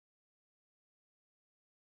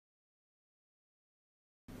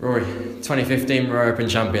Rory, 2015 Ruhr Open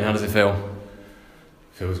champion, how does it feel?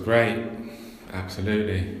 Feels great,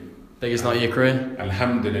 absolutely. Biggest night of your career?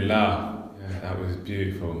 Alhamdulillah, yeah, that was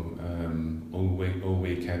beautiful. All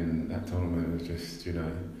weekend, that tournament was just, it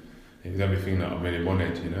was everything that I really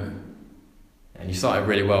wanted, And you started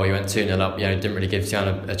really well. You went 2-0 up. Didn't really give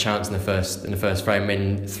Tiana a chance in the first frame.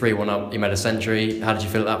 In 3-1 up, you made a century. How did you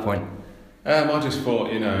feel at that point? I just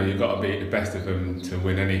thought, you've got to beat the best of them to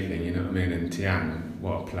win anything, you know what I mean? And Tian,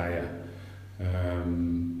 what a player.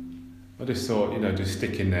 I just thought, just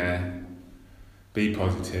stick in there, be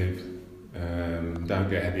positive, don't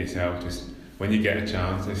get ahead of yourself. Just when you get a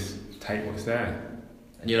chance, just take what's there.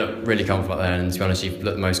 And you look really comfortable out there, and to be honest, you've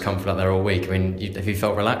looked the most comfortable out there all week. I mean, have you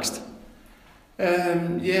felt relaxed?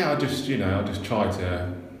 Yeah, I just try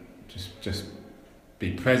to just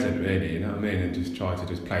be present, really, you know what I mean, and just try to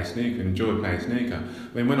just play snooker, enjoy playing snooker.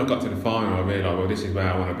 I mean, when I got to the final, I realised, well, this is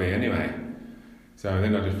where I want to be anyway. So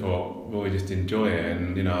then I just thought, well, we just enjoy it,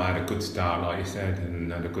 and I had a good start, like you said,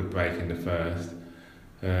 and had a good break in the first,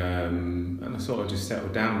 and I sort of just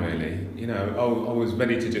settled down, really. I was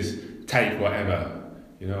ready to just take whatever,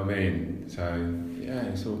 you know what I mean. So yeah,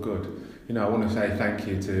 it's all good. I want to say thank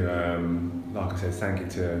you to, like I said, thank you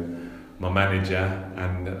to my manager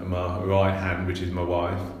and my right hand, which is my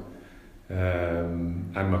wife,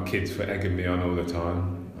 and my kids for egging me on all the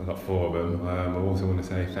time. I've got 4 of them. I also want to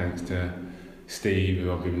say thanks to Steve,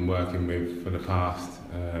 who I've been working with for the past,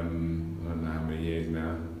 I don't know how many years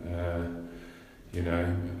now,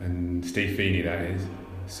 and Steve Feeney, that is,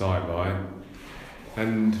 side by.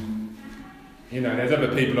 And, there's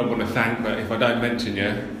other people I want to thank, but if I don't mention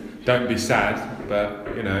you, don't be sad, but,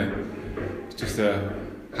 it's just a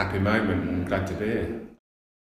happy moment and glad to be here.